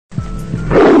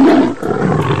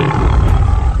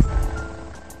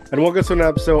And welcome to an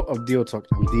episode of DIOTALK.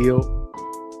 I'm Dio.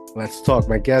 Let's talk.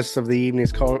 My guest of the evening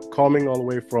is coming all the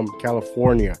way from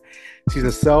California. She's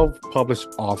a self-published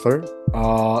author.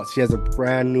 She has a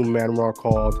brand new memoir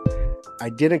called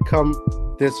 "I Didn't Come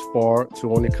This Far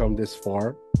to Only Come This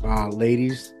Far."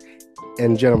 Ladies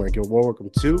and gentlemen, you're welcome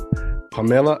to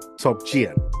Pamela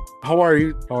Topjian. How are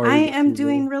you? How are I you this am evening?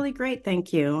 doing really great,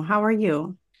 thank you. How are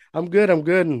you? I'm good. I'm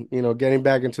good. And, getting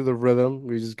back into the rhythm.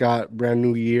 We just got brand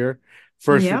new year,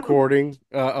 first Yep. recording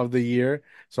of the year.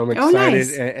 So I'm Oh, excited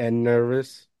nice. and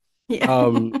nervous. Yeah.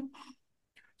 Um,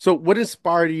 so what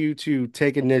inspired you to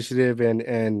take initiative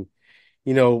and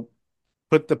you know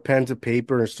put the pen to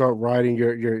paper and start writing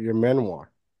your memoir?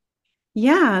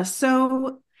 Yeah.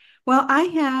 Well, I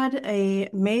had a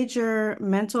major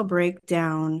mental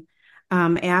breakdown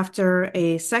after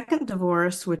a second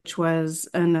divorce, which was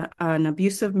an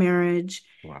abusive marriage.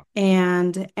 Wow.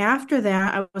 And after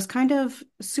that, I was kind of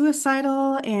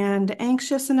suicidal and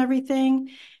anxious and everything.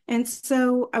 And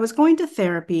so I was going to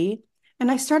therapy and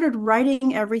I started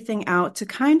writing everything out to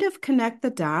kind of connect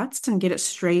the dots and get it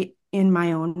straight in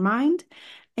my own mind.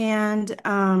 And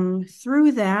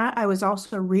through that, I was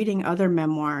also reading other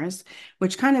memoirs,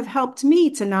 which kind of helped me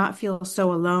to not feel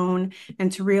so alone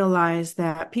and to realize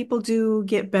that people do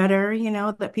get better,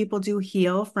 that people do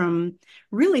heal from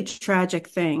really tragic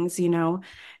things.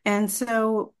 And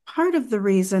so part of the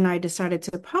reason I decided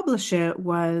to publish it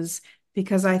was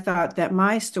because I thought that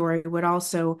my story would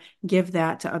also give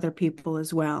that to other people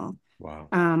as well. Wow.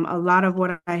 A lot of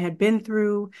what I had been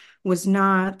through was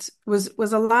not was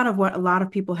a lot of what a lot of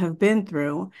people have been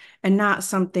through, and not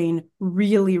something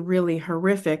really, really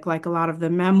horrific like a lot of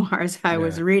the memoirs I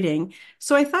was Yeah. reading.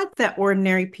 So I thought that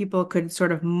ordinary people could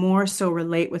sort of more so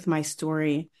relate with my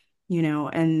story,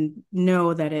 and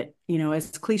know that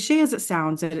as cliche as it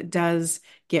sounds, that it does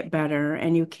get better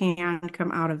and you can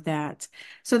come out of that.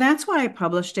 So that's why I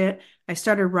published it. I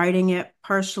started writing it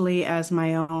partially as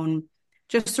my own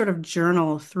just sort of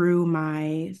journal through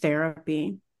my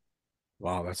therapy.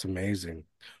 Wow, that's amazing.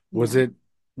 Was Yeah. it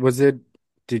was it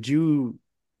did you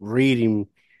reading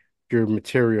your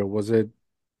material, was it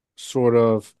sort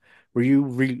of were you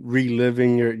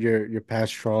reliving your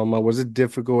past trauma? Was it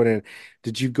difficult and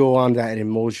did you go on that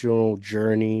emotional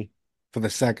journey for the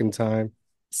second time?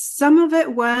 Some of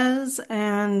it was,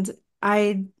 and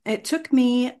it took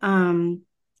me,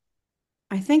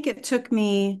 I think it took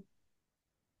me,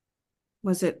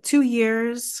 was it 2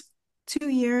 years, 2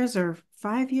 years or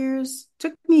 5 years?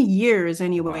 Took me years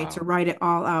anyway to Wow. write it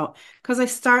all out. Because I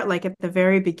start like at the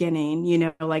very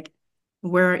beginning, like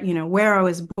where I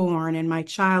was born and my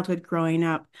childhood growing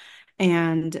up.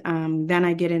 And then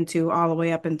I get into all the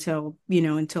way up until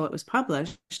it was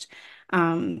published.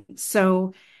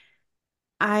 So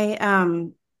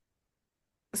I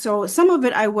so some of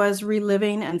it I was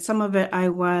reliving and some of it I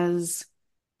was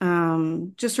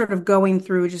just sort of going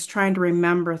through, just trying to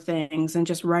remember things and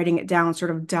just writing it down,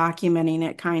 sort of documenting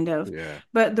it kind of. Yeah.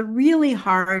 But the really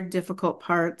hard, difficult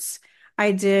parts,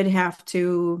 I did have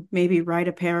to maybe write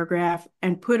a paragraph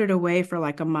and put it away for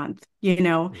like a month. There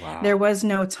Wow. was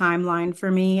no timeline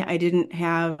for me. I didn't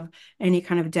have any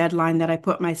kind of deadline that I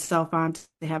put myself on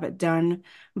to have it done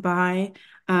by.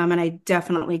 And I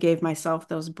definitely gave myself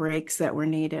those breaks that were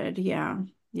needed. Yeah.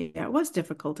 Yeah, it was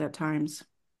difficult at times.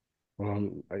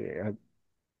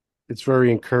 It's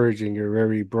very encouraging. You're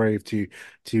very brave to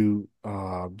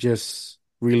just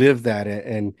relive that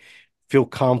and feel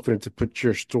confident to put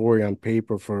your story on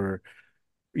paper for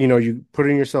you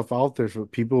putting yourself out there for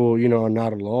people are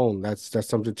not alone. That's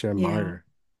something to Yeah. admire.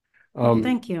 Well, Um,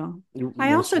 thank you. you're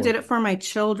I most also did it welcome. for my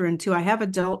children too. I have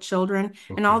adult children,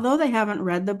 and Okay. although they haven't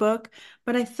read the book,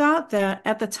 but I thought that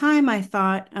at the time I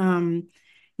thought,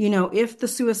 if the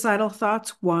suicidal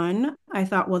thoughts won, I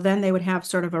thought, well, then they would have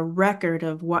sort of a record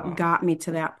of what Wow. got me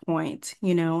to that point.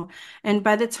 And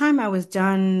by the time I was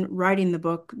done writing the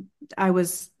book, I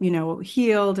was,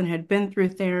 healed and had been through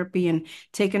therapy and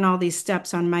taken all these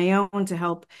steps on my own to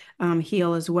help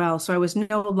heal as well. So I was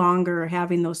no longer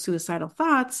having those suicidal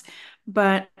thoughts.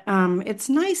 But it's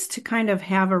nice to kind of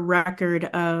have a record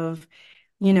of,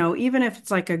 even if it's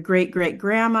like a great great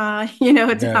grandma,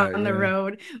 Yeah, down the yeah.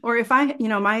 road, or if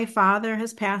my father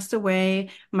has passed away,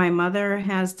 my mother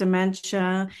has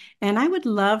dementia, and I would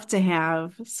love to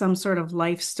have some sort of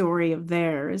life story of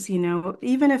theirs,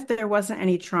 even if there wasn't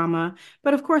any trauma.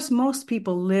 But of course, most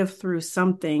people live through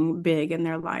something big in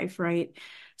their life, right?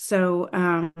 So,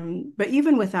 but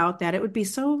even without that, it would be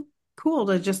so cool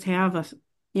to just have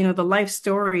the life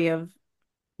story of,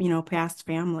 past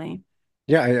family.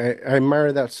 Yeah, I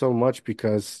admire that so much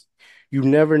because you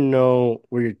never know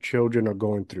what your children are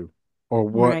going through or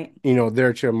what, Right.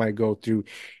 their child might go through.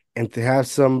 and to have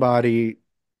somebody,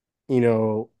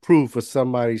 proof of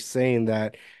somebody saying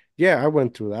that, yeah, I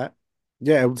went through that.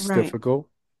 Yeah, it was Right. difficult.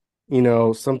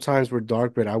 Sometimes we're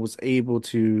dark, but I was able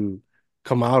to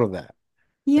come out of that.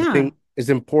 I Yeah, think it's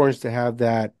important to have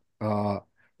that uh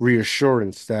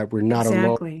reassurance that we're not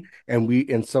alone exactly. and we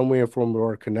in some way or form we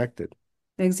are connected.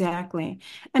 Exactly.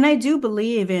 And I do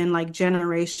believe in like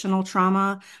generational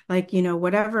trauma, like,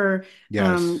 whatever,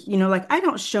 Yes. like I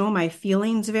don't show my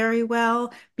feelings very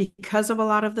well because of a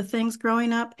lot of the things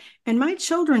growing up, and my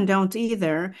children don't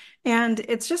either. And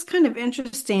it's just kind of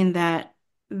interesting that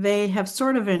they have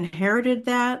sort of inherited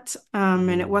that,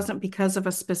 and it Mm. wasn't because of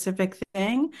a specific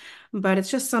thing, but it's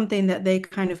just something that they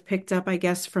kind of picked up, I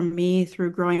guess, from me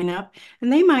through growing up.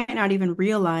 And they might not even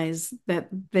realize that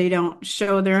they don't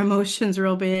show their emotions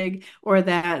real big or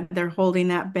that they're holding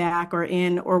that back or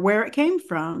in or where it came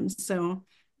from. So,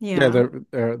 Yeah, yeah.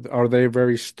 are they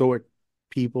very stoic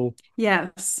people?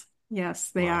 Yes.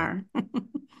 Yes, they Wow. are.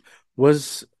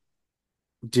 Was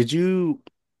did you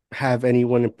have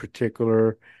anyone in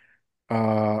particular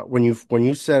when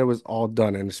you said it was all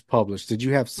done and it's published, did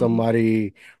you have Mhm.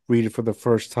 somebody read it for the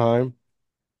first time?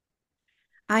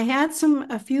 I had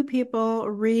a few people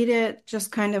read it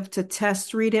just kind of to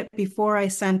test read it before I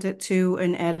sent it to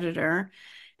an editor.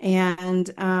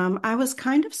 And I was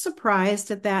kind of surprised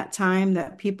at that time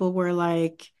that people were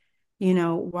like,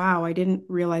 wow, I didn't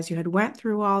realize you had went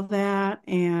through all that.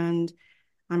 And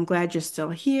I'm glad you're still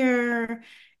here.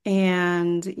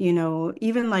 And,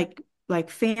 even like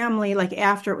family, like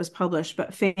after it was published,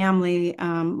 but family,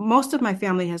 most of my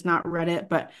family has not read it,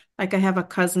 but like I have a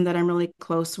cousin that I'm really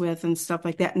close with and stuff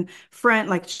like that. And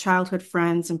like childhood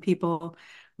friends and people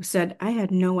who said, I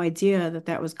had no idea that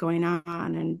that was going on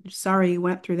and sorry you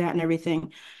went through that and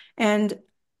everything. And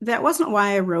that wasn't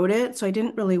why I wrote it. So I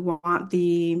didn't really want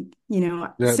the,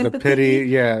 The pity, sympathy.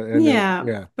 yeah, and Yeah,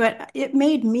 yeah. but it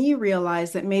made me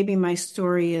realize that maybe my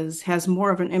story has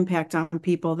more of an impact on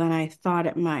people than I thought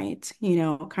it might,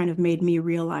 kind of made me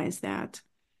realize that.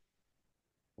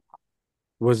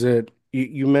 Was it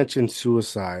you mentioned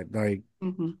suicide? Like,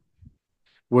 Hmm.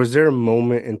 was there a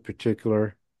moment in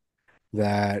particular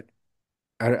that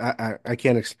I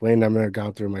can't explain. I've never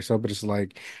gone through it myself, but it's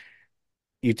like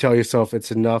you tell yourself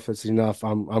it's enough, it's enough.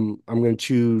 I'm gonna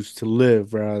choose to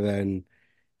live rather than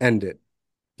end it.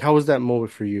 How was that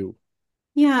moment for you?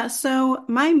 Yeah, so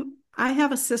I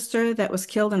have a sister that was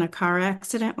killed in a car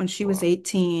accident when she was Wow.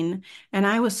 18 and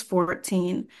I was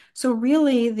 14. So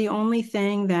really the only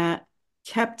thing that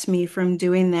kept me from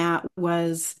doing that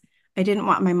was I didn't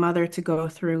want my mother to go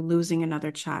through losing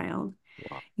another child.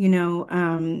 Wow. you know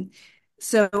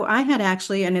so I had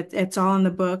actually, and it's all in the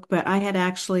book, but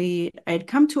I'd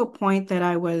come to a point that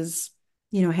I was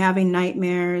having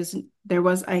nightmares.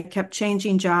 I kept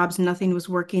changing jobs, nothing was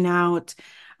working out.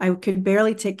 I could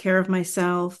barely take care of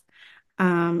myself,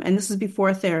 and this is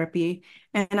before therapy.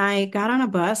 And I got on a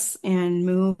bus and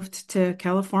moved to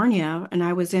California, and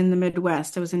I was in the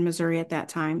Midwest. I was in Missouri at that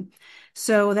time.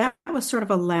 So that was sort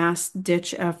of a last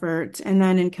ditch effort. And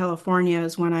then in California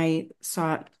is when I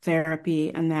sought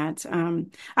therapy, and that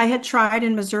I had tried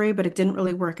in Missouri, but it didn't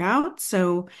really work out.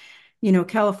 So,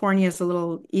 California is a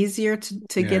little easier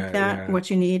to get Yeah, that, yeah, what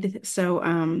you need.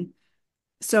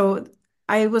 So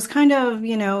I was kind of,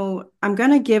 I'm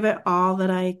going to give it all that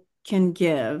I can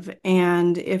give.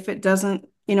 And if it doesn't,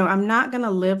 I'm not going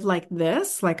to live like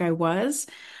this, like I was.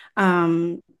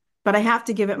 Um, but I have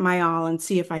to give it my all and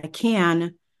see if I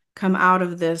can come out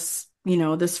of this,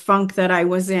 this funk that I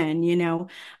was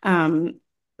in. Um,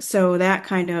 so that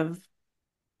kind of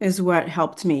is what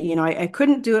helped me. I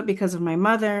couldn't do it because of my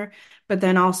mother, but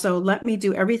then also let me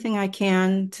do everything I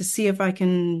can to see if I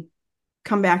can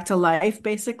come back to life,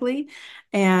 basically.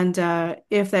 And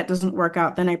if that doesn't work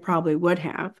out, then I probably would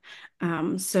have.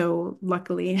 So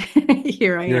luckily,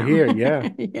 here I you're am. here. Yeah,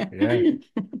 Yeah. yeah.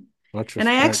 Much And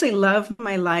I respect. actually love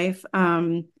my life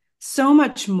so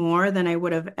much more than I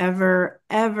would have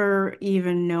ever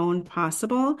even known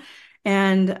possible.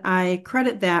 And I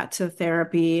credit that to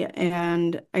therapy.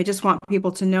 And I just want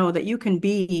people to know that you can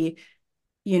be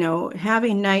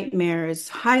having nightmares,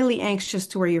 highly anxious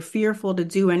to where you're fearful to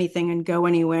do anything and go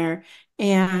anywhere,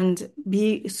 and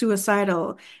be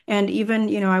suicidal. And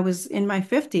even, I was in my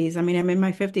 50s. I mean, I'm in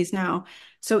my 50s now.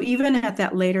 So even at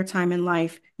that later time in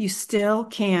life, there's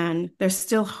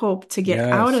still hope to get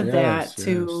out Yes, of that yes,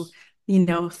 to,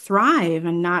 yes. thrive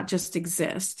and not just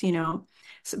exist.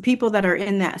 So people that are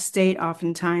in that state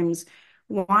oftentimes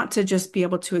want to just be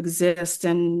able to exist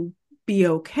and be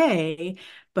okay,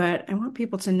 but I want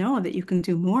people to know that you can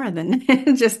do more than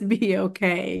just be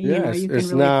okay. Yes, You can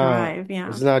really thrive. Yeah,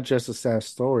 it's not just a sad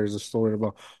story. It's a story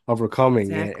about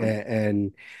overcoming exactly.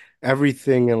 and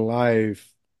everything in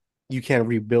life you can't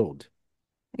rebuild.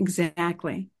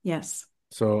 Exactly. Yes.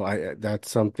 So that's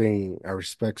something I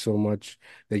respect so much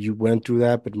that you went through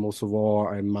that, but most of all,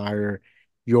 I admire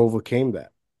you overcame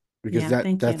that because Yeah,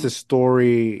 thank that's a you.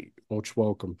 story. Most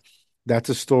welcome. That's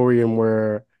a story in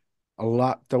where a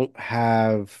lot don't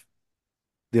have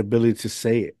the ability to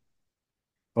say it.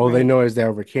 All they Right. know is they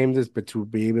overcame this, but to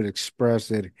be able to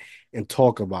express it and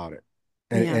talk about it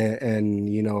Yeah,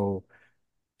 and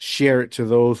share it to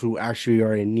those who actually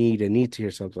are in need and need to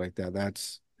hear something like that.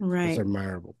 That's right.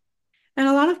 admirable. And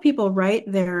a lot of people write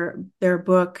their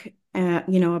book,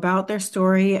 about their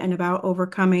story and about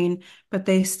overcoming, but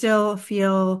they still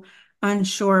feel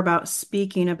unsure about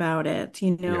speaking about it,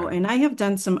 Yeah. And I have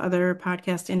done some other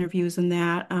podcast interviews in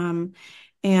that,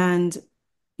 and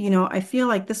I feel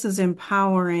like this is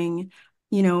empowering,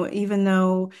 even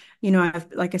though,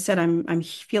 I've, like I said, I'm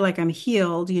feel like I'm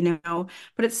healed,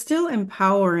 but it's still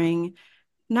empowering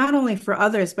not only for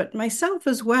others, but myself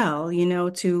as well,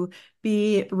 to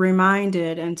be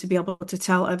reminded and to be able to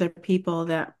tell other people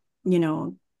that, you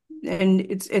know, and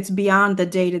it's beyond the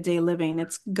day-to-day living.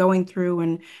 It's going through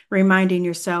and reminding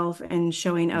yourself and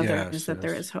showing others Yes, that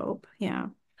there yes. is hope. Yeah.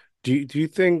 Do you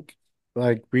think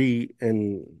like we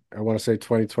in I want to say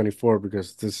 2024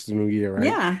 because this is the new year, right?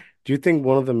 Yeah. Do you think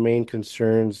one of the main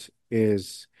concerns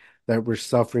is that we're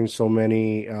suffering so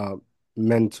many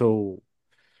mental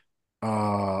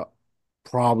uh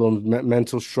problems,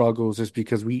 mental struggles is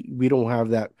because we don't have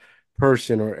that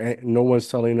person or no one's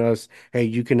telling us, "Hey,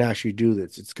 you can actually do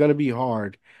this. It's going to be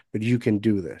hard, but you can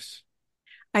do this."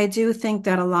 I do think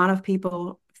that a lot of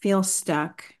people feel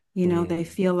stuck. They Mm,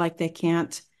 feel like they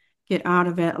can't get out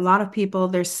of it. A lot of people,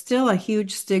 there's still a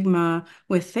huge stigma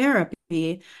with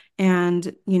therapy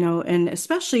and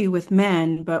especially with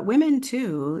men, but women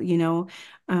too,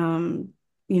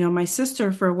 my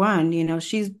sister for one,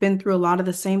 she's been through a lot of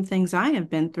the same things I have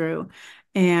been through,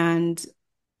 and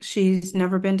she's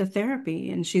never been to therapy,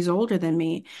 and she's older than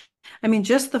me. I mean,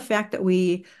 just the fact that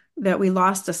we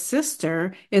lost a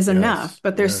sister is enough, yes,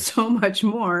 but there's so yes. much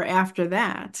more after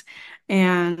that.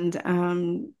 And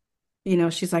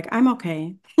she's like, I'm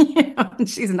okay. And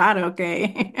she's not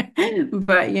okay.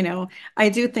 But I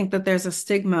do think that there's a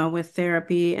stigma with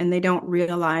therapy, and they don't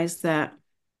realize that,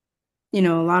 a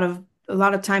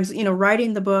lot of times,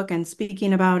 writing the book and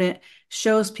speaking about it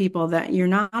shows people that you're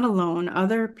not alone.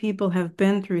 Other people have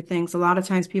been through things. A lot of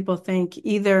times people think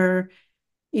either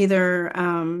it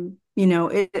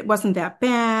wasn't that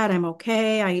bad, I'm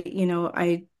okay,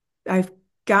 I've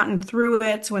gotten through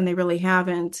it, when they really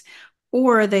haven't,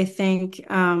 or they think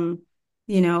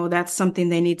that's something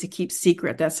they need to keep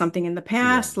secret. That's something in the Yeah.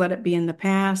 past, let it be in the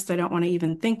past. I don't want to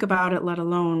even think about it, let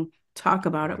alone talk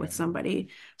about it with Right. somebody.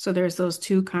 So there's those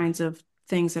two kinds of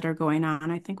things that are going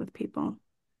on, I think, with people.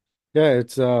 Yeah,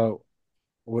 it's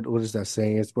what is that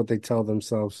saying? It's what they tell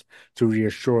themselves to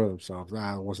reassure themselves.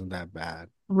 Ah, it wasn't that bad.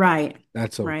 Right,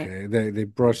 That's right, okay. They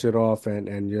brush it off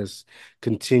and just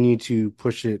continue to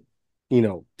push it,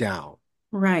 down.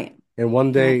 right, And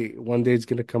right. one day it's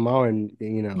gonna come out and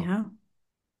Yeah.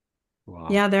 wow.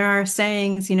 Yeah, there are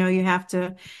sayings, you have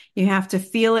to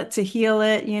feel it to heal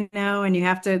it, and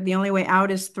the only way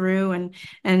out is through, and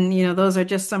those are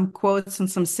just some quotes and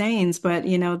some sayings, but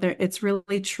it's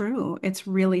really true. It's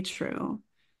really true.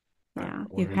 Yeah,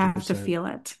 you have to 100%. feel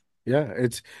it. Yeah,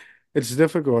 it's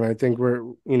difficult. I think we're,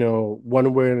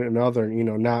 one way or another,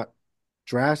 not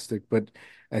drastic, but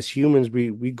as humans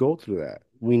we go through that.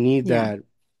 We need Yeah, that.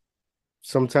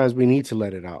 Sometimes we need to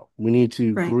let it out. We need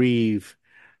to right. grieve,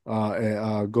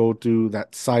 go through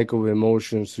that cycle of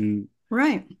emotions to,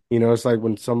 Right. it's like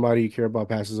when somebody you care about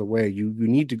passes away, you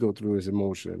need to go through his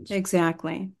emotions.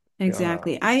 Exactly. Uh,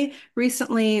 Exactly. I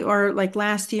recently, or like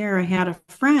last year, I had a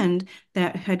friend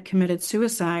that had committed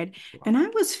suicide, and I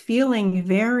was feeling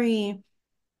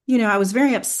I was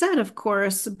very upset, of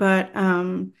course, but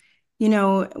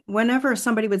whenever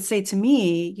somebody would say to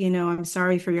me, I'm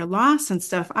sorry for your loss and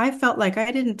stuff, I felt like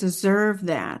I didn't deserve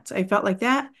that. I felt like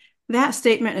that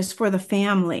statement is for the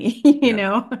family,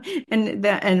 yeah,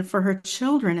 and for her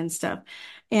children and stuff.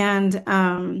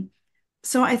 And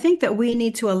so I think that we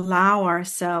need to allow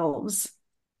ourselves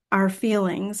our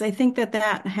feelings. I think that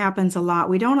that happens a lot.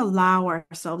 We don't allow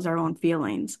ourselves our own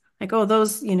feelings. Like, oh,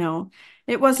 those,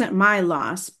 it wasn't my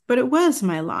loss, but it was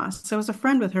my loss. So I was a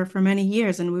friend with her for many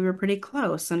years, and we were pretty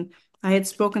close. And I had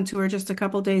spoken to her just a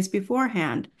couple days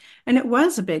beforehand, and it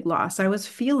was a big loss. I was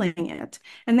feeling it,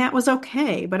 and that was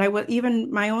okay. But I was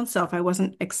even my own self, I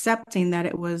wasn't accepting that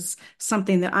it was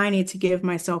something that I need to give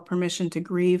myself permission to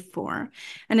grieve for.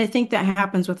 And I think that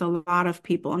happens with a lot of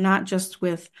people, not just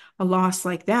with a loss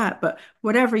like that, but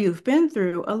whatever you've been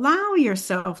through, allow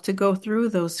yourself to go through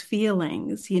those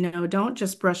feelings. Don't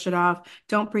just brush it off.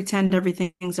 Don't pretend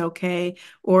everything's okay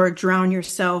or drown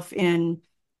yourself in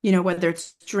whether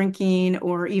it's drinking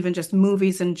or even just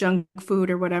movies and junk food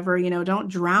or whatever, don't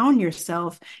drown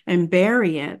yourself and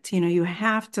bury it. You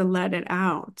have to let it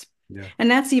out. Yeah. And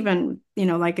that's even,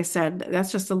 like I said,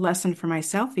 that's just a lesson for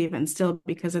myself, even still,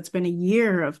 because it's been a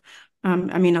year of,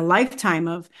 a lifetime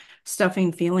of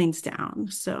stuffing feelings down.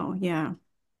 So, yeah.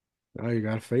 Now you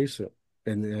gotta face it.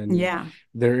 And Yeah.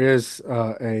 there is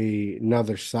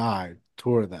another side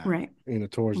toward that, Right.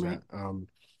 towards Right. that.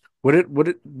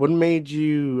 What made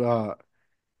you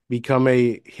become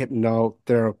a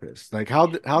hypnotherapist? Like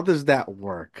how does that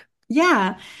work?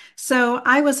 Yeah. So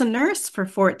I was a nurse for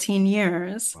 14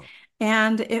 years, Oh,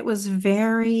 and it was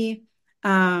very,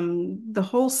 the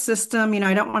whole system,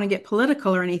 I don't want to get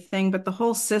political or anything, but the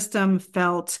whole system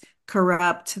felt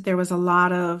corrupt. There was a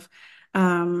lot of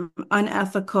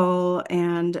unethical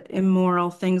and immoral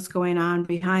things going on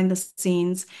behind the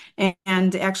scenes.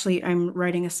 And actually, I'm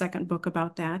writing a second book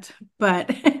about that.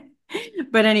 But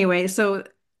but anyway, so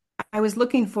I was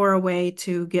looking for a way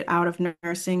to get out of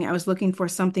nursing. I was looking for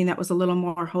something that was a little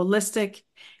more holistic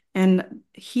and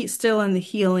still in the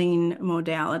healing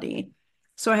modality.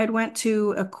 So I had went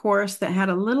to a course that had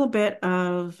a little bit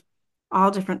of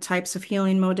all different types of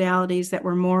healing modalities that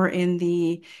were more in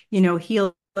the,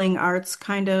 healing arts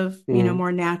kind of, mhm.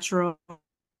 more natural,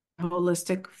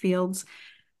 holistic fields.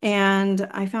 And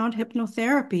I found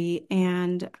hypnotherapy,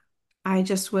 and I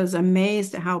just was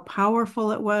amazed at how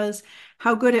powerful it was,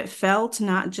 how good it felt,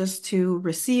 not just to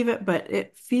receive it, but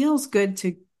it feels good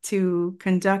to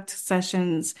conduct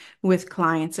sessions with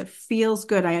clients. It feels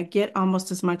good. I get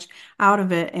almost as much out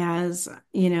of it as,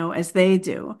 as they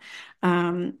do.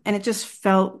 And it just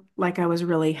felt like I was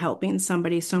really helping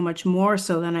somebody so much more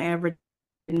so than I ever did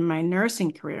in my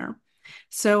nursing career.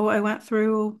 So I went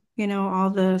through, all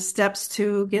the steps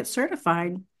to get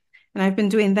certified. And I've been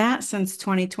doing that since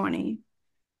 2020.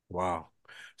 Wow.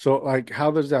 So like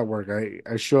how does that work?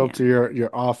 I show up Yeah. to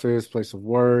your office, place of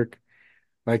work.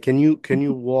 Like can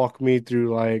you walk me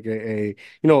through like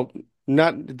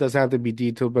not it doesn't have to be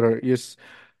detailed, but just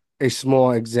a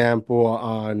small example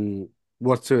on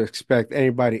what to expect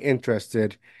anybody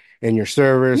interested in your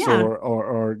service Yeah.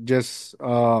 or just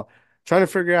trying to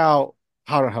figure out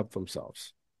how to help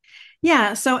themselves.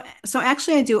 Yeah. So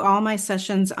actually I do all my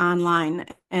sessions online.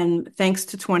 And thanks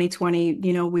to 2020,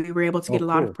 we were able to Oh, get a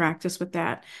lot of cool. practice with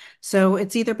that. So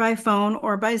it's either by phone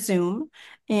or by Zoom.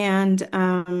 And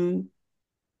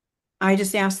I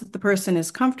just ask that the person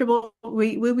is comfortable.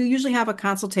 We usually have a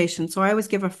consultation. So I always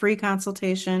give a free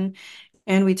consultation,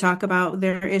 and we talk about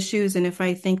their issues and if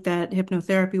I think that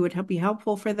hypnotherapy would be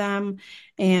helpful for them.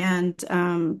 And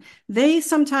they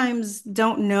sometimes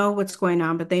don't know what's going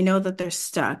on, but they know that they're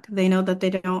stuck. They know that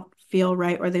they don't feel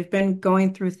right, or they've been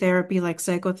going through therapy like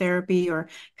psychotherapy or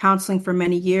counseling for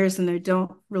many years, and they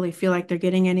don't really feel like they're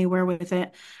getting anywhere with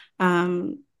it.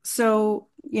 So,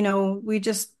 we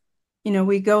just,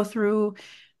 we go through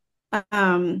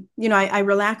I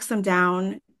relax them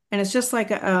down, and it's just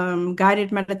like a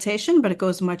guided meditation, but it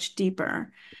goes much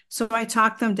deeper. So I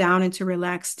talk them down into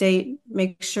relaxed state,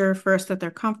 make sure first that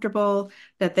they're comfortable,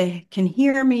 that they can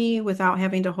hear me without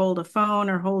having to hold a phone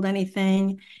or hold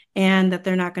anything, and that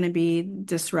they're not going to be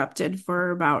disrupted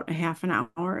for about a half an hour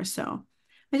or so.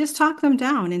 I just talk them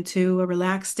down into a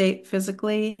relaxed state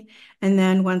physically. And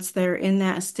then once they're in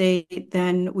that state,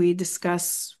 then we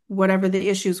discuss whatever the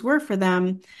issues were for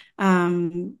them,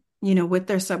 with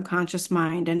their subconscious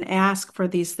mind, and ask for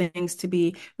these things to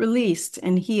be released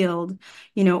and healed,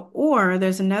 or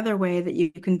there's another way that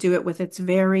you can do it with it's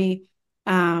very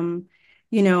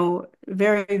visual,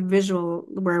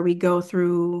 where we go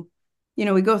through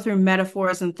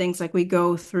metaphors and things, like we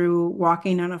go through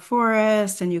walking on a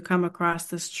forest and you come across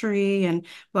this tree and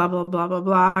blah, blah, blah, blah,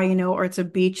 blah, or it's a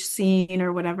beach scene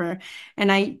or whatever.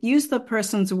 And I use the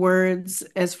person's words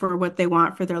as for what they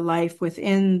want for their life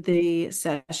within the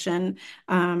session.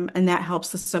 And that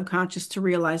helps the subconscious to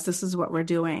realize this is what we're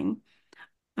doing.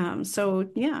 So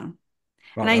yeah.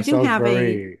 Wow, And I do have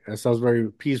that sounds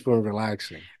very peaceful and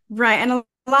relaxing. right. And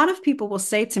A lot of people will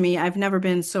say to me, I've never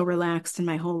been so relaxed in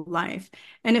my whole life.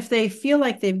 And if they feel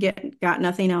like got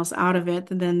nothing else out of it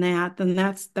than that, then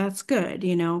that's good.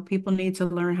 You know, people need to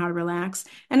learn how to relax.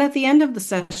 And at the end of the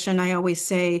session, I always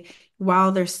say,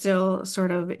 while they're still sort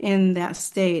of in that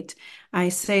state, I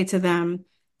say to them,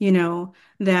 you know,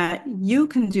 that you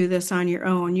can do this on your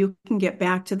own. You can get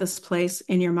back to this place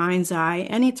in your mind's eye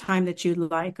anytime that you'd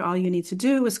like. All you need to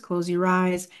do is close your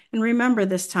eyes and remember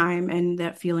this time, and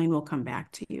that feeling will come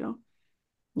back to you,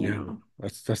 you Yeah, know.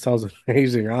 that sounds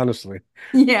amazing, honestly.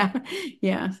 Yeah,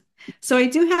 yeah. So I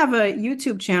do have a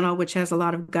YouTube channel which has a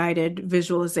lot of guided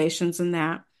visualizations in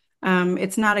that.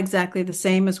 It's not exactly the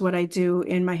same as what I do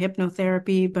in my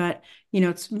hypnotherapy, but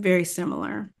it's very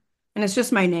similar. And it's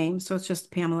just my name, so it's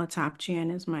just Pamela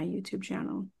Topjian is my YouTube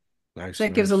channel. So Nice,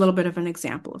 it gives a little nice. bit of an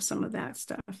example of some of that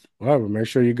stuff. Well, but make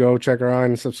sure you go check her out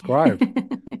and subscribe.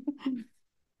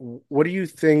 What do you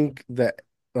think that,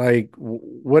 like,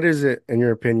 what is it in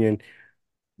your opinion?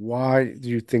 Why do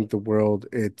you think the world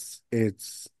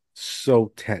it's so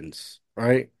tense,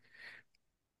 right?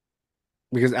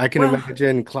 Because I can Well,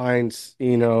 imagine clients,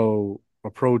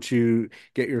 approach you,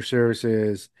 get your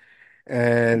services,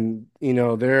 and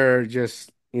they're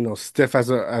just, stiff as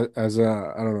a I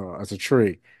don't know, as a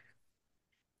tree.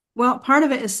 Well, part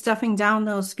of it is stuffing down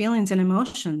those feelings and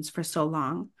emotions for so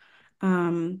long,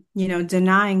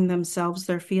 denying themselves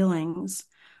their feelings.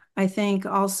 I think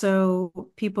also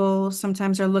people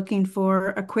sometimes are looking for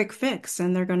a quick fix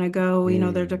and they're going to go,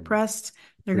 they're Mm, depressed,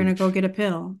 they're going to go preach. get a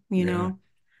pill, Yeah.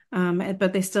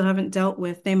 but they still haven't dealt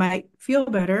with, they might feel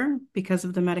better because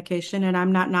of the medication, and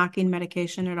I'm not knocking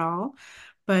medication at all,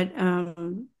 but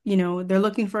they're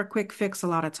looking for a quick fix a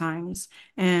lot of times.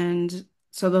 And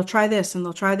so they'll try this and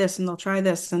they'll try this and they'll try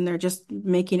this, and they're just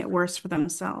making it worse for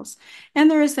themselves. And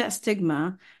there is that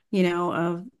stigma,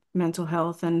 of mental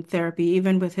health and therapy.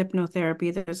 Even with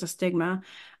hypnotherapy, there's a stigma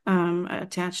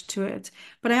attached to it.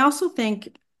 But I also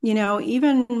think,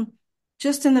 even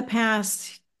just in the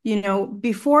past,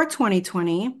 before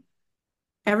 2020,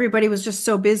 everybody was just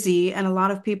so busy, and a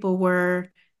lot of people were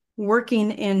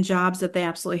working in jobs that they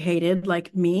absolutely hated,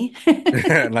 like me.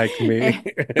 Like me.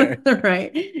 And-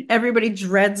 right. Everybody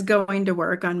dreads going to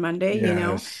work on Monday.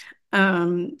 Yes.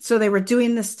 So they were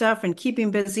doing this stuff and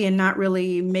keeping busy and not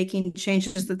really making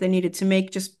changes that they needed to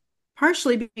make, just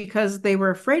partially because they were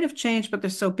afraid of change, but they're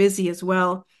so busy as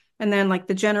well. And then, like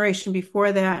the generation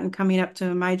before that, and coming up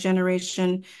to my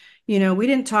generation, we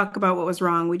didn't talk about what was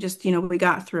wrong. We just, we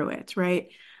got through it, right?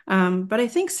 But I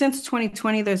think since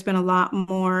 2020, there's been a lot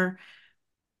more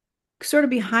sort of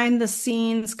behind the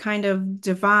scenes kind of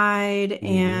divide Hmm.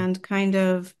 and kind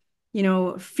of,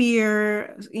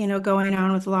 fear, going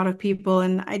on with a lot of people.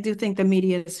 And I do think the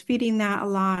media is feeding that a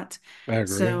lot. I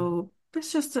agree. So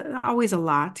it's just always a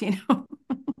lot.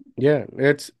 Yeah,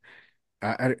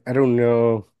 I don't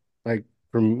know, like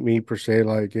for me per se,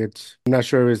 like I'm not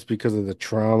sure if it's because of the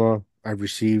trauma I've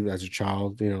received as a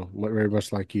child, very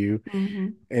much like you,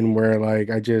 Hmm. and where like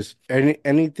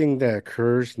anything that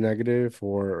occurs negative,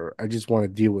 or I just want to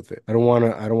deal with it. I don't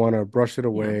want to brush it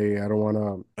Yeah, away. I don't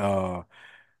want to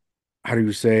how do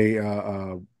you say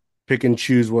pick and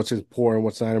choose what's important,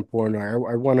 what's not important.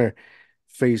 I want to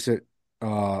face it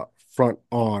front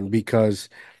on, because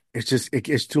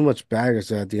it's too much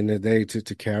baggage at the end of the day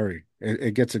to carry.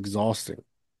 It gets exhausting.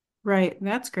 right.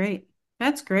 That's great.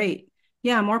 That's great.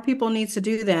 Yeah, more people need to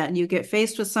do that. You get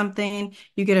faced with something,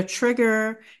 you get a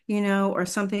trigger, or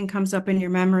something comes up in your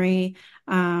memory,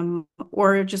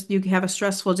 or just you have a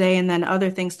stressful day and then other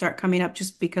things start coming up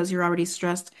just because you're already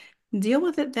stressed. Deal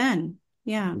with it then.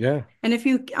 Yeah. Yeah. And if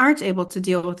you aren't able to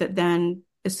deal with it then,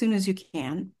 as soon as you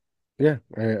can. Yeah,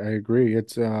 I agree.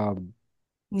 It's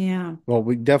Yeah. well,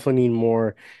 we definitely need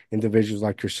more individuals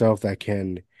like yourself that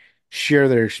can share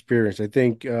their experience. I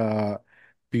think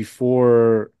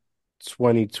before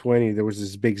 2020 there was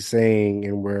this big saying,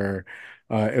 and where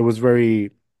it was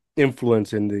very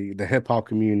influenced in the hip hop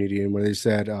community, and where they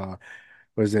said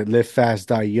was it live fast,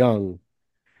 die young.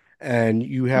 And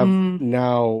you have Mm,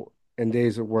 now in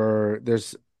days where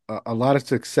there's a lot of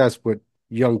success with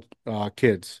young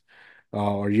kids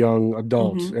or young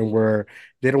adults, hmm. and where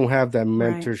they don't have that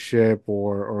Right. mentorship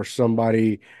or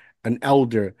somebody, an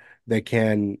elder that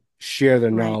can share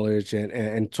their Right. knowledge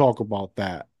and talk about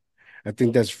that. I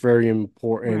think that's very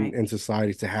important Right. in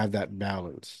society to have that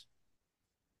balance.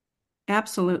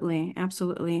 Absolutely,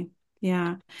 absolutely.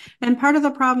 Yeah. And part of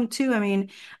the problem too, I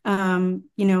mean,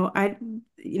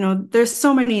 there's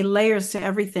so many layers to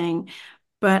everything.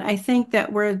 But I think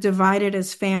that we're divided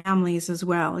as families as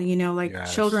well. Like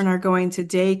Yes. children are going to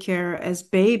daycare as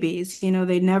babies.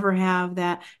 They never have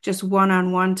that just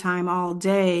one-on-one time all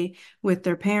day with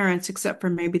their parents, except for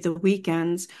maybe the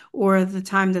weekends or the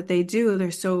time that they do.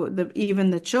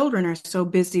 Even the children are so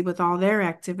busy with all their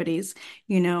activities.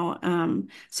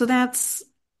 So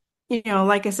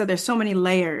like I said, there's so many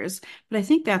layers, but I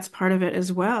think that's part of it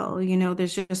as well.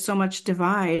 There's just so much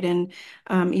divide, and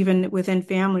even within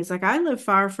families, like I live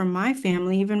far from my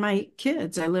family, even my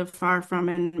kids, I live far from,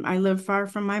 and I live far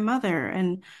from my mother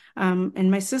and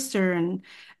my sister,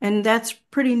 and that's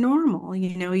pretty normal.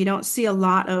 You don't see a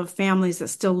lot of families that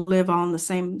still live all in the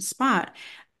same spot.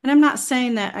 And I'm not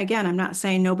saying that, again, I'm not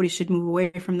saying nobody should move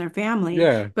away from their family,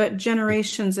 Yeah. but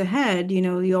generations ahead,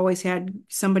 you always had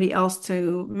somebody else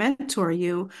to mentor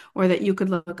you or that you could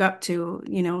look up to,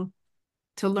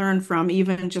 to learn from,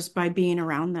 even just by being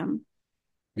around them.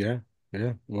 Yeah.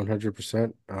 Yeah.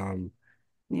 100%.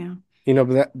 Yeah.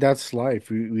 But that's life.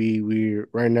 We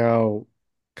right now,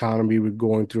 economy, we're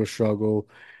going through a struggle.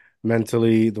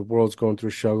 Mentally, the world's going through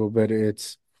a struggle, but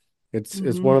it's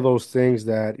one Hmm. of those things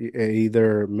that it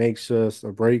either makes us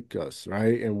or break us,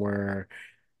 right? And where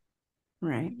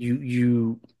Right.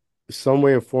 you some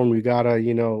way or form you gotta,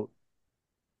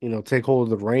 take hold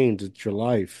of the reins. It's your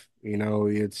life.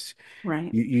 It's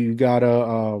Right. you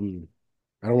gotta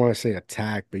I don't want to say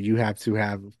attack, but you have to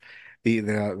have the I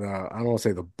don't want to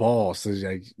say the balls. It's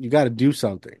like you got to do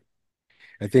something.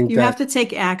 I think You have that to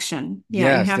take action. Yeah,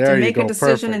 you yes, have to there you make a go.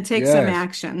 decision and Perfect. take some Yes.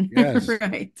 action. Yes.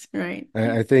 Right. Right.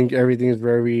 I think everything is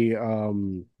very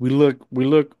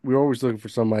we're always looking for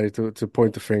somebody to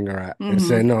point the finger at and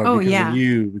say, no, Oh, yeah.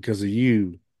 because of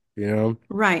you, you know?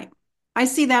 Right. I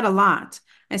see that a lot.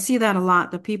 I see that a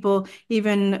lot. The people,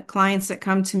 even clients that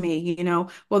come to me,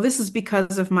 well, this is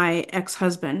because of my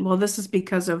ex-husband. Well, this is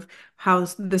because of how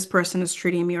this person is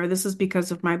treating me, or this is because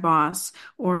of my boss,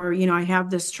 or, I have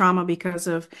this trauma because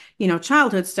of,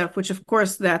 childhood stuff, which of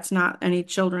course that's not any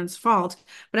children's fault.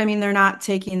 But I mean, they're not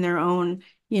taking their own,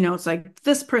 it's like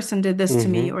this person did this to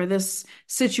me, Hmm. or this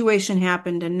situation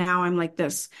happened, and now I'm like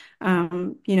this.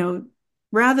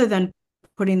 Rather than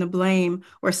putting the blame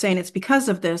or saying it's because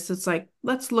of this. It's like,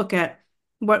 let's look at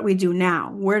what we do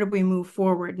now. Where do we move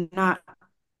forward? Not,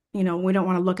 we don't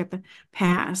want to look at the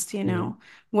past, Hmm.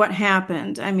 what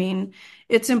happened. I mean,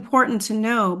 it's important to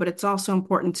know, but it's also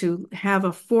important to have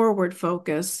a forward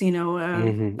focus, a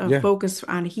Yeah. focus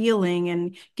on healing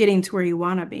and getting to where you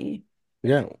want to be.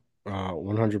 Yeah.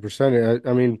 100%.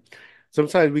 I mean,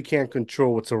 sometimes we can't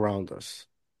control what's around us.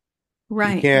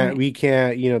 Right, right. We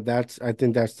can't, I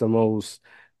think that's the most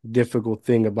difficult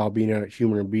thing about being a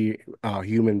human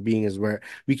being is where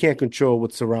we can't control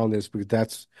what's around us because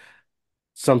that's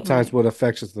sometimes Right, what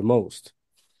affects us the most.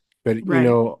 But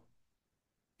right.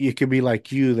 it could be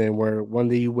like you then, where one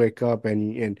day you wake up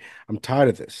and I'm tired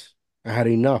of this. I had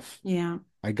enough. Yeah.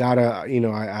 I gotta,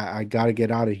 I gotta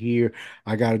get out of here.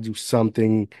 I gotta do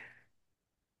something.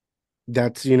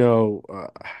 That's,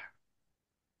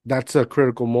 that's a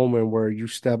critical moment where you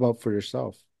step up for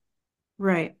yourself.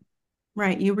 Right,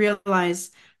 right. You realize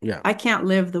Yeah. I can't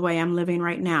live the way I'm living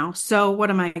right now. So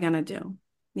what am I going to do?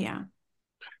 Yeah. And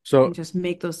So just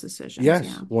make those decisions. yes,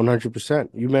 Yeah.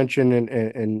 100%. You mentioned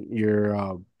in your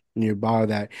bio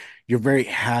that you're very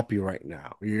happy right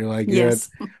now. You're like you're at,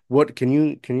 Yes. what can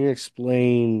you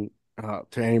explain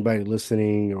to anybody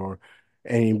listening or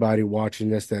anybody watching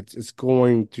this that is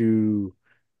going through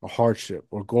a hardship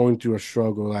or going through a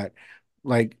struggle that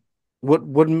like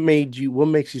what makes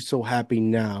you so happy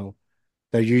now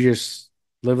that you're just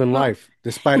living Well, life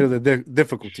despite of the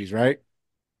difficulties, right?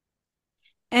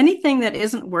 anything that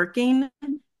isn't working,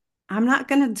 I'm not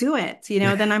going to do it.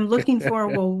 Then I'm looking for,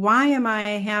 well, why am I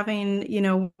having,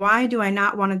 why do I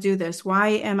not want to do this? Why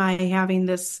am I having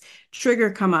this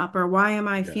trigger come up? Or why am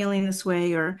I Yeah. feeling this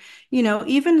way? Or,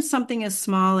 even something as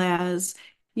small as,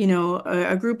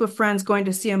 a group of friends going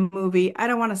to see a movie. I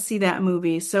don't want to see that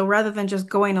movie. So rather than just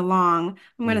going along,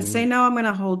 I'm going to say, Hmm. no, I'm going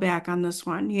to hold back on this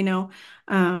one. You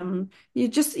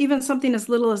just even something as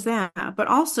little as that, but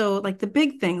also like the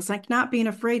big things, like not being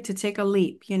afraid to take a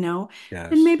leap. And Yes.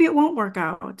 maybe it won't work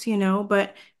out,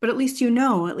 but at least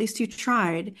at least you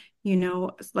tried.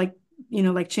 It's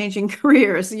like changing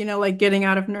careers, like getting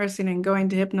out of nursing and going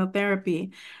to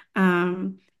hypnotherapy,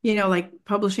 like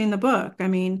publishing the book. I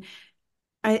mean,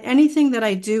 anything that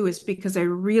I do is because I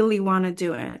really want to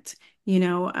do it,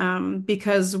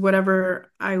 because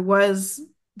whatever I was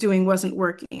doing wasn't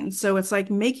working. So it's like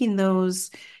making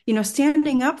those,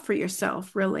 standing up for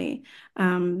yourself, really.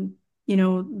 Um,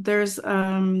 there's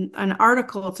an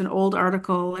article, it's an old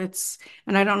article.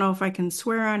 And I don't know if I can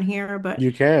swear on here, but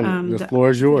You can. um The the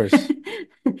floor is yours.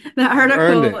 the You've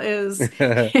earned article it. is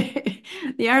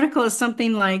the article is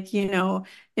something like,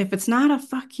 if it's not a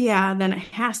fuck yeah, then it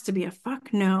has to be a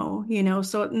fuck no,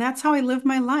 So and that's how I live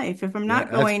my life. If I'm Yeah,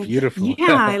 not that's going, beautiful.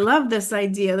 yeah, I love this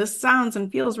idea. This sounds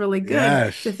and feels really good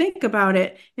to Yes. think about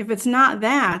it. If it's not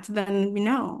that, then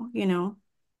no.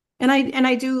 And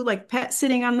I do like pet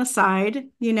sitting on the side,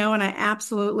 and I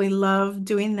absolutely love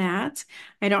doing that.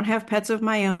 I don't have pets of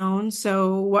my own,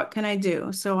 so what can I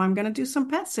do? So I'm going to do some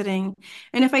pet sitting.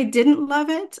 And if I didn't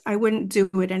love it, I wouldn't do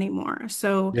it anymore.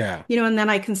 So, Yeah. and then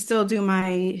I can still do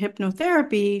my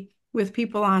hypnotherapy with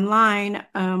people online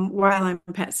while I'm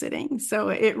pet sitting. So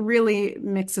it really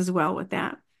mixes well with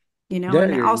that, Yeah,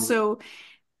 and also,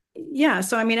 yeah.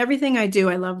 So, I mean, everything I do,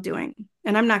 I love doing.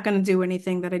 And I'm not going to do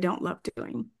anything that I don't love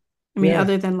doing. I mean, yeah.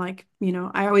 other than like,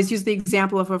 I always use the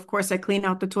example of course, I clean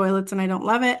out the toilets and I don't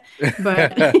love it,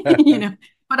 but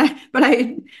but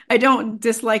I don't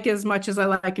dislike as much as I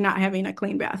like not having a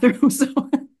clean bathroom. So,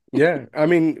 Yeah. I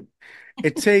mean,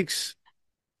 it takes,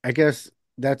 I guess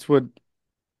that's what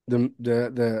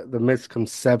the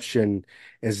misconception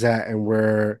is that, and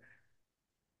where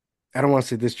I don't want to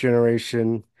say this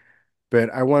generation, but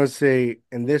I want to say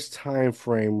in this time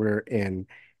frame we're in,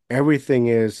 everything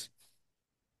is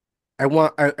I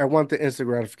want the instant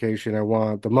gratification, I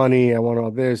want the money, I want all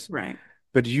this, right.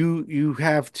 but you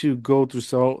have to go through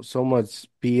so much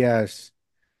BS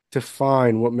to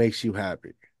find what makes you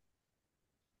happy.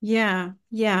 Yeah,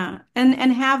 yeah. And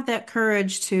have that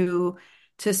courage to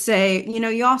say,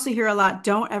 you also hear a lot,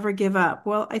 don't ever give up.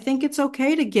 Well, I think it's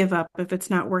okay to give up if it's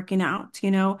not working out.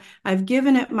 I've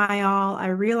given it my all. I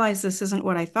realize this isn't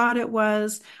what I thought it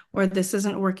was, or this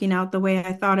isn't working out the way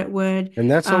I thought it would. And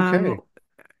that's Um, okay.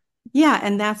 yeah,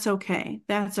 and that's okay.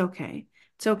 That's okay.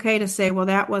 It's okay to say, well,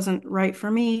 that wasn't right for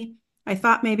me. I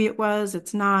thought maybe it was,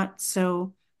 it's not.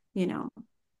 So, you know.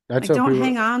 I Like, tell don't people,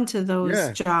 hang on to those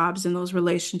yeah, jobs and those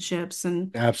relationships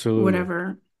and absolutely.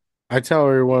 whatever. I tell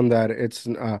everyone that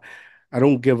I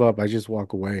don't give up, I just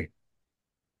walk away.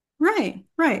 Right,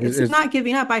 right. It's It's not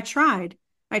giving up. I tried.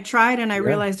 I tried and I yeah,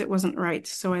 realized it wasn't right.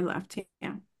 So I left.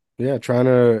 Yeah, yeah, trying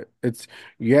to it's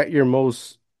you at your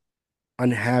most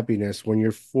unhappiness when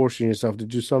you're forcing yourself to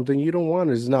do something you don't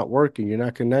want. It's not working. You're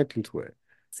not connecting to it.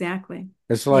 exactly.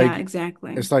 It's Yeah, like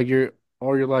exactly. you're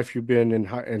all your life you've been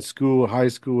in school, high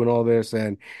school, and all this,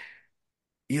 and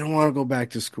you don't want to go back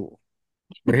to school.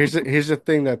 But here's the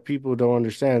thing that people don't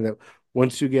understand, that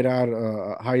once you get out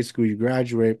of high school, you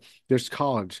graduate, there's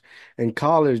college. And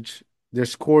college,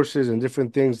 there's courses and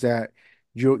different things that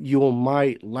you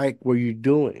might like what you're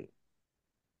doing,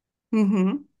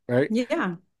 Hmm. right?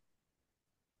 Yeah,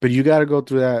 But you got to go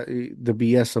through the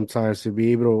BS sometimes to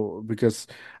be able to, because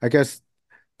I guess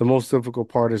the most difficult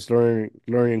part is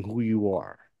learning who you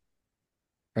are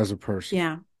as a person.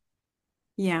 yeah.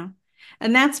 Yeah.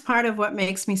 And that's part of what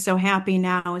makes me so happy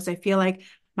now is I feel like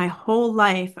my whole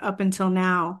life up until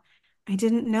now, I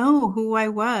didn't know who I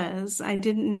was. I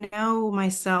didn't know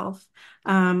myself.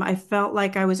 I felt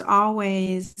like I was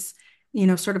always,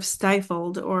 sort of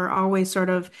stifled or always sort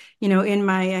of,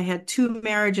 I had two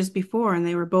marriages before and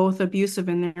they were both abusive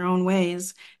in their own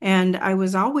ways. And I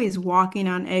was always walking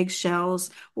on eggshells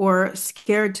or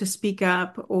scared to speak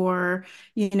up or,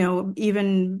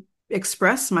 even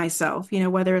express myself,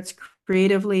 whether it's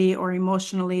creatively or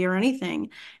emotionally or anything.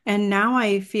 And now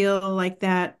I feel like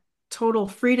that total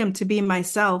freedom to be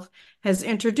myself has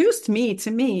introduced me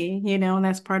to me, and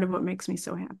that's part of what makes me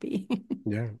so happy.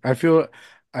 Yeah, I feel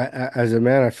as a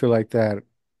man, I feel like that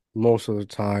most of the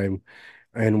time,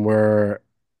 and where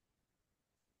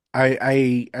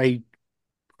I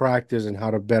practice and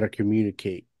how to better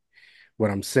communicate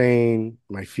what I'm saying,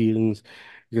 my feelings,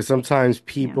 because sometimes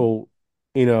Yeah, people,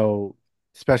 you know,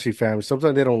 especially families,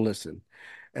 sometimes they don't listen.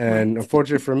 And right.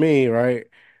 unfortunately for me, right,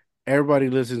 everybody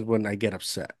listens when I get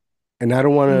upset. And I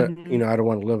don't want to, Hmm. I don't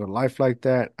want to live a life like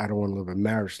that. I don't want to live a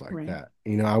marriage like Right, that.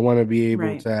 I want to be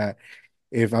able right. to,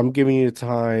 if I'm giving you the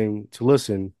time to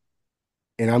listen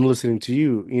and I'm listening to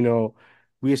you,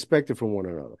 we expect it from one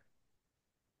another.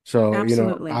 So,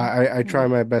 Absolutely. I Yeah. try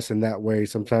my best in that way.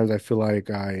 Sometimes I feel like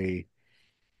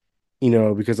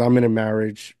because I'm in a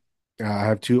marriage, I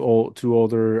have two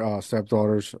older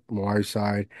stepdaughters on my wife's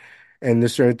side, and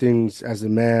there's certain things as a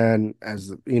man,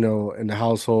 as in the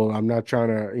household, I'm not trying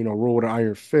to, rule with an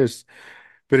iron fist,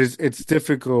 but it's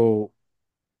difficult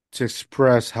to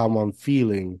express how I'm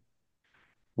feeling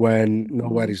when Mhm.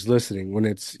 nobody's listening, when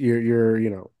it's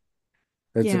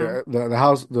it's Yeah.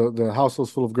 the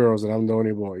household's full of girls and I'm the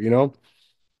only boy.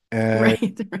 Right,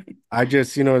 right, I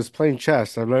just, it's playing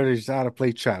chess. I learned just how to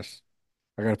play chess.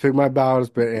 I gotta pick my battles,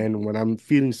 but and when I'm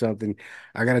feeling something,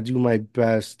 I gotta do my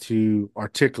best to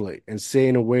articulate and say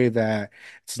in a way that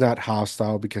it's not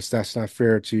hostile because that's not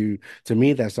fair to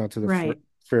me. That's not to the right,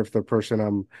 fair of the person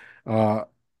I'm uh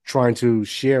trying to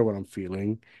share what I'm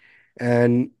feeling.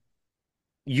 And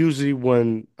usually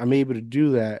when I'm able to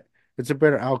do that, it's a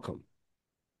better outcome.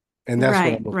 And that's what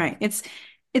I'm right, looking right. for.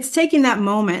 It's taking that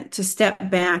moment to step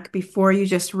back before you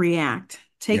just react,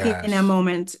 taking a Yes,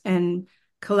 moment and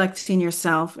collecting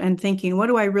yourself and thinking, what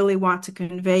do I really want to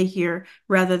convey here,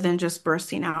 rather than just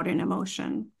bursting out in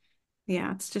emotion.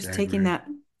 Yeah, it's I just taking agree. that,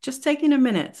 just taking a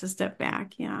minute to step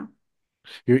back. Yeah.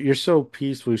 You're so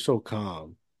peaceful, you're so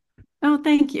calm. Oh,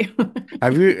 thank you.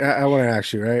 Have you, I want to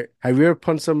ask you, right? Have you ever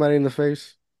punched somebody in the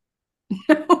face?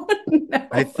 No,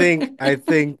 I no. think I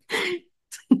think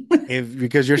if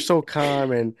because you're so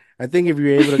calm and I think if you're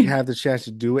able to have the chance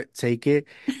to do it, take it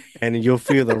and you'll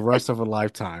feel the rest of a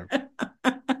lifetime.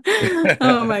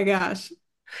 Oh my gosh.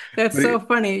 That's But so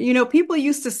funny. People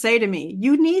used to say to me,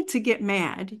 "You need to get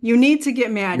mad. You need to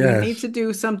get mad. You need yes. to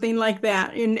do something like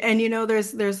that." And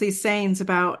there's these sayings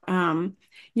about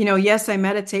yes, I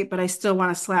meditate, but I still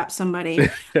want to slap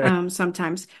somebody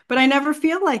sometimes. But I never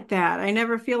feel like that. I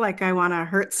never feel like I want to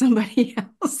hurt somebody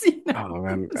else. Oh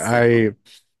man,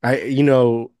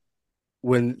 So,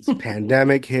 when this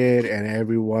pandemic hit and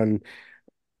everyone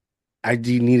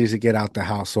needed to get out the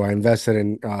house, so I invested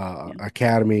in yeah.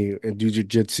 academy and do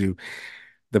jujitsu.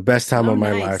 The best time Oh, of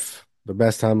my nice. life. The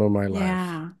best time of my life.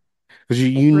 Yeah. Because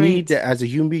you need Great. that as a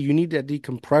human being, you need that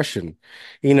decompression.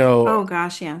 Oh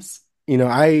gosh, yes.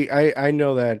 I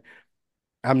know that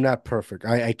I'm not perfect.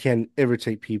 I can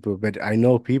irritate people, but I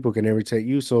know people can irritate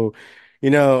you. So, you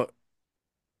know,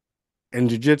 in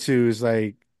jujitsu is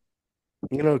like,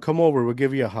 come over, we'll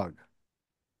give you a hug.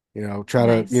 Try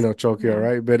to, Nice. choke you, all Yeah.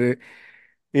 right? But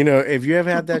if you ever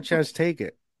have that chance, take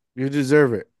it. You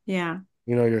deserve it. Yeah.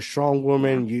 You're a strong Yeah.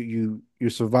 woman. You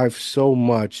survived so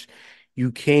much.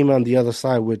 You came on the other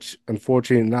side, which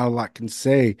unfortunately not a lot can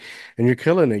say, and you're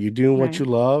killing it. You're doing what Right. you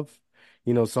love.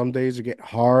 Some days it get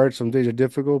hard, some days are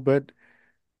difficult, but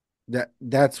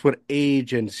that's what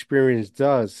age and experience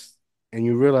does. And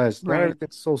you realize not Right.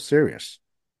 everything's so serious,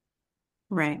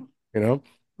 Right. you know?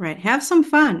 Right. Have some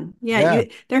fun. Yeah, Yeah.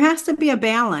 there has to be a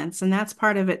balance, and that's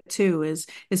part of it too, is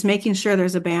making sure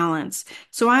there's a balance.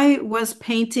 So I was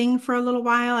painting for a little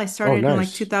while. I Oh, started in like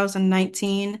nice.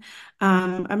 2019.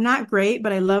 I'm not great,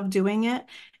 but I love doing it.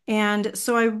 And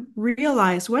so I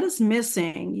realized what is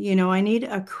missing. I need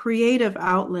a creative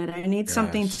outlet. I need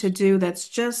something to Yes. do that's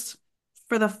just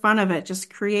for the fun of it,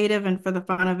 just creative and for the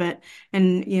fun of it.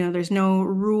 And there's no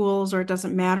rules, or it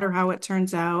doesn't matter how it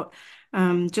turns out.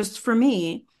 Just for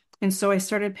me. And so I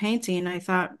started painting. I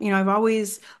thought, I've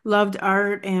always loved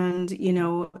art and,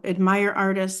 admire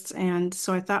artists. And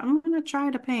so I thought, I'm going to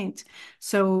try to paint.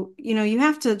 So, you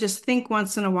have to just think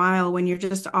once in a while when you're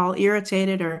just all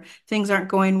irritated or things aren't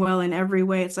going well in every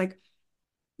way. It's like,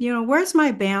 where's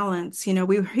my balance?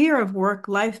 We hear of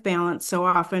work-life balance so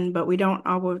often, but we don't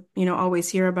always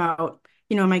hear about,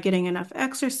 am I getting enough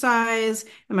exercise?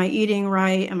 Am I eating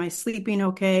right? Am I sleeping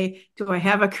okay? Do I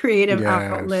have a creative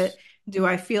Yes. outlet? Do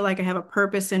I feel like I have a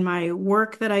purpose in my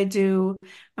work that I do?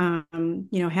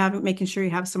 Making sure you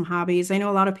have some hobbies. I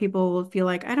know a lot of people will feel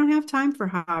like I don't have time for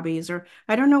hobbies, or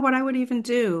I don't know what I would even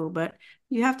do, but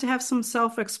you have to have some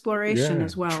self-exploration Yeah.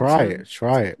 as well Try it.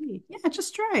 Try to it. see. Yeah,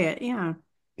 just try it. Yeah.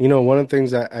 One of the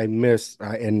things that I miss,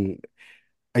 and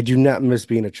I do not miss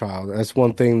being a child. That's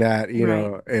one thing that,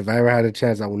 Right. if I ever had a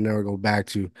chance, I will never go back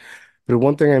to. But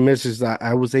one thing I miss is that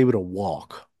I was able to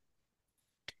walk.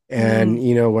 And,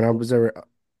 Mm,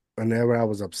 whenever I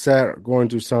was upset or going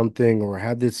through something or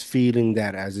had this feeling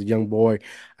that as a young boy,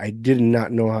 I did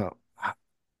not know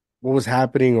what was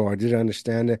happening or I didn't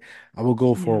understand it, I would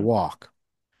go for a yeah. walk.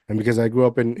 And because I grew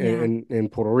up in Yeah. in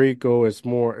Puerto Rico, it's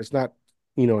not,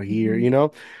 here, Hmm.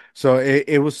 So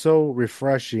it was so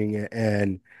refreshing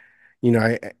and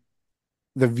I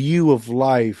the view of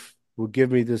life will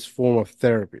give me this form of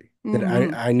therapy that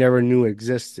Hmm. I never knew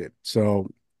existed.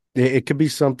 So it could be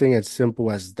something as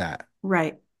simple as that.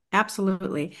 Right.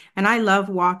 Absolutely. And I love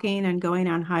walking and going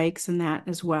on hikes and that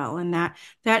as well. And that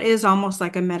is almost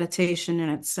like a meditation in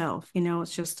itself.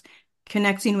 It's just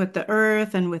connecting with the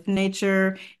earth and with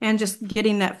nature and just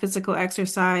getting that physical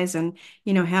exercise and,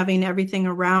 having everything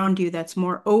around you that's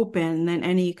more open than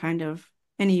any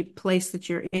place that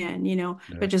you're in,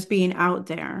 but Yeah. just being out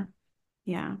there.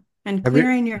 Yeah. And Have you,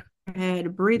 clearing your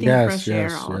head, breathing yes, fresh air,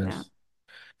 yes, all of that. yes.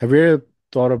 Have you ever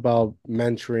thought about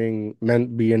being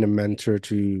a mentor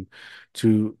to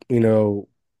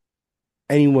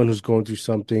anyone who's going through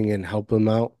something and help them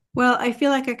out. Well, I feel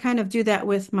like I kind of do that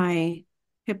with my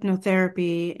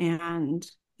hypnotherapy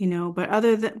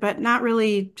but not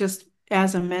really just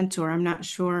as a mentor. I'm not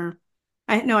sure.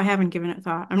 I no, I haven't given it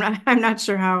thought. I'm not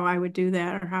sure how I would do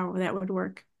that or how that would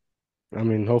work. I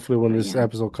mean, hopefully when But this yeah.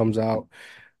 episode comes out,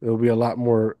 there'll be a lot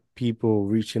more people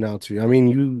reaching out to you. I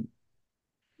mean,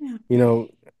 Yeah. you know,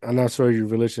 I'm not sure your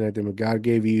religion or anything, but God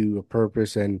gave you a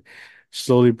purpose, and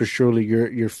slowly but surely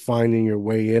you're finding your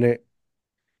way in it.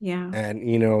 Yeah. And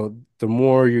the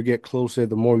more you get closer,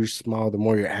 the more you smile, the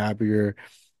more you're happier,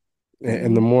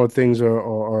 and the Hmm. more things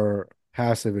are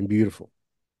passive and beautiful.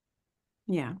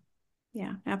 Yeah.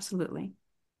 Yeah, absolutely.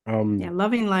 Yeah, Um,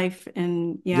 loving life.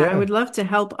 And yeah, I yeah, would love to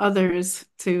help others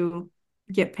to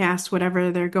get past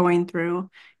whatever they're going through,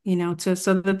 to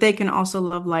so that they can also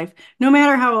love life, no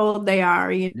matter how old they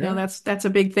are. yeah, That's a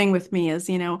big thing with me is,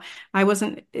 I was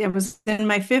in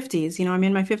my 50s, I'm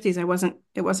in my 50s. It wasn't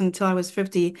until I was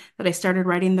 50 that I started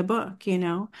writing the book,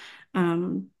 and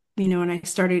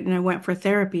I went for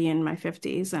therapy in my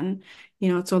 50s. And,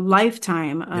 it's a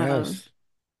lifetime of yes.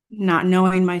 not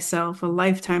knowing myself, a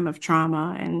lifetime of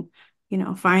trauma. And,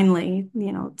 finally,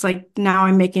 it's like now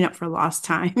I'm making up for lost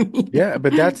time. Yeah,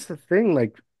 but that's the thing.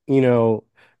 Like, you know,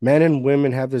 men and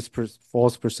women have this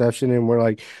false perception, and we're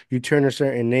like, you turn a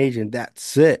certain age and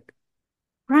that's it.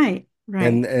 Right,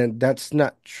 And right. that's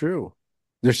not true.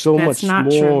 There's so That's much not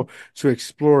more true. to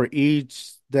explore.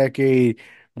 Each decade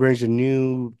brings a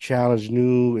new challenge,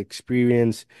 new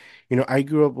experience. I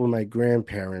grew up with my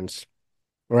grandparents,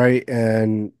 right?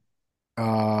 And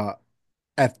uh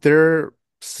at their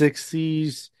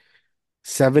 60s,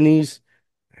 70s,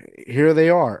 here they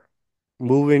are,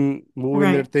 moving their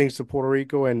Right. things to Puerto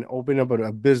Rico and opening up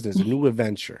a business, a new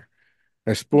adventure,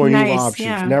 exploring new Nice. options,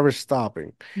 Yeah. never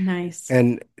stopping. Nice.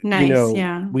 And Nice.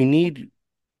 Yeah. we need,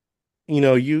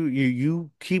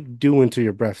 you keep doing till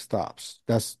your breath stops.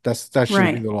 That should be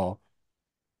Right. the law.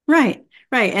 Right,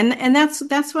 right. And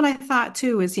that's what I thought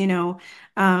too, is,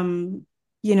 um,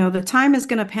 the time is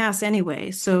going to pass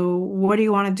anyway. So what do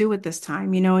you want to do with this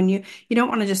time? And you don't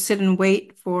want to just sit and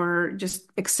wait for just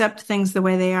accept things the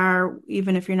way they are,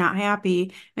 even if you're not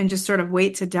happy, and just sort of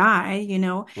wait to die.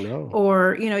 No.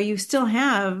 Or, you still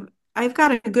have I've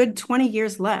got a good 20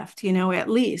 years left, at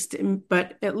least,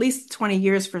 but at least 20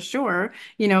 years for sure,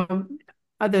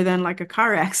 other than like a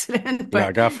car accident. Yeah,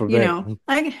 But, God you forbid. know,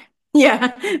 I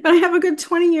yeah, but I have a good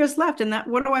 20 years left, and that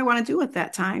what do I want to do with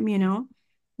that time,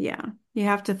 Yeah, you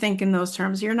have to think in those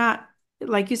terms. You're not,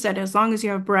 like you said, as long as you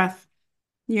have breath,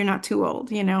 you're not too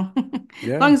old. As long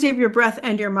Yeah. as you have your breath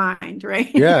and your mind, right?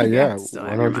 Yeah, You yeah, have to still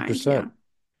have your mind. 100%. Yeah.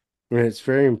 I mean, it's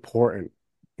very important.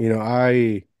 You know,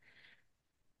 I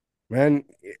man,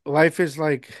 life is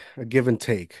like a give and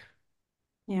take.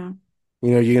 Yeah.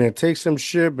 You're gonna take some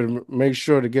shit, but make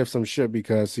sure to give some shit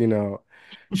because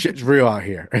shit's real out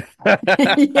here.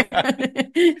 Yeah.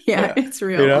 Yeah, it's You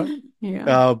real. know,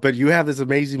 Yeah. but you have this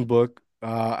amazing book.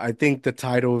 I think the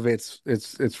title of it's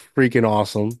freaking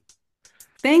awesome.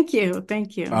 Thank you.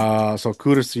 Thank you. So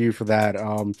kudos to you for that.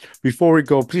 Before we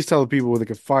go, please tell the people where they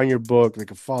can find your book, they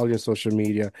can follow you on social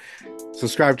media,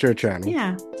 subscribe to your channel.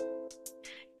 Yeah.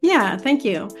 Yeah, thank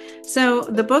you. So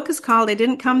the book is called I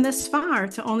Didn't Come This Far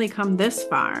to Only Come This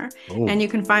Far. And Boom, you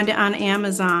can find it on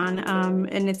Amazon.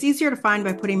 And it's easier to find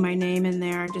by putting my name in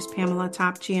there, just Pamela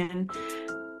Topjian.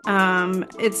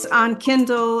 It's on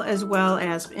Kindle as well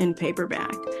as in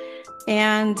paperback.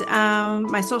 And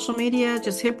my social media,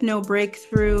 just Hypno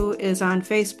Breakthrough, is on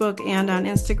Facebook and on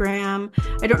Instagram.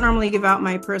 I don't normally give out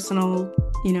my personal,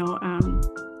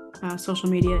 social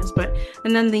medias,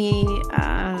 and then the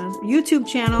YouTube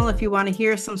channel, if you want to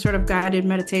hear some sort of guided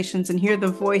meditations and hear the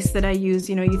voice that I use,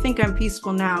 you think I'm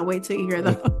peaceful now, wait till you hear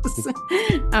those.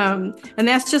 And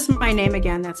that's just my name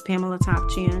again. That's Pamela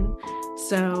Topjian.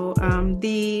 So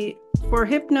the for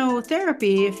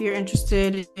hypnotherapy, if you're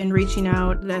interested in reaching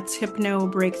out, that's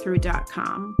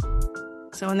hypnobreakthrough.com.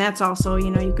 So, and that's also,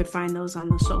 you could find those on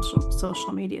the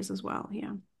social medias as well.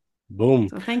 Yeah. boom.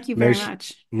 So thank you very Make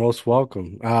much. Most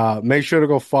welcome. Make sure to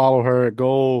go follow her.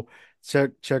 Go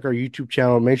check her YouTube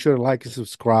channel. Make sure to like and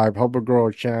subscribe. Help her grow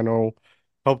her channel.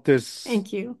 Help this.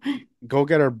 Thank you. Go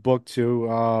get her book too.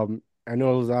 I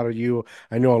know a lot of you.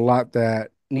 I know a lot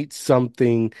that need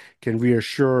something can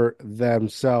reassure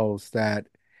themselves that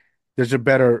there's a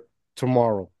better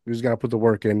tomorrow. You just gotta put the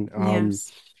work in.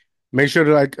 Yes. Make sure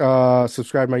to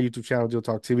subscribe to my YouTube channel, Deal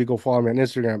Talk TV. Go follow me on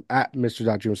Instagram at Mr.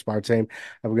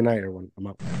 Have a good night, everyone. I'm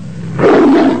out.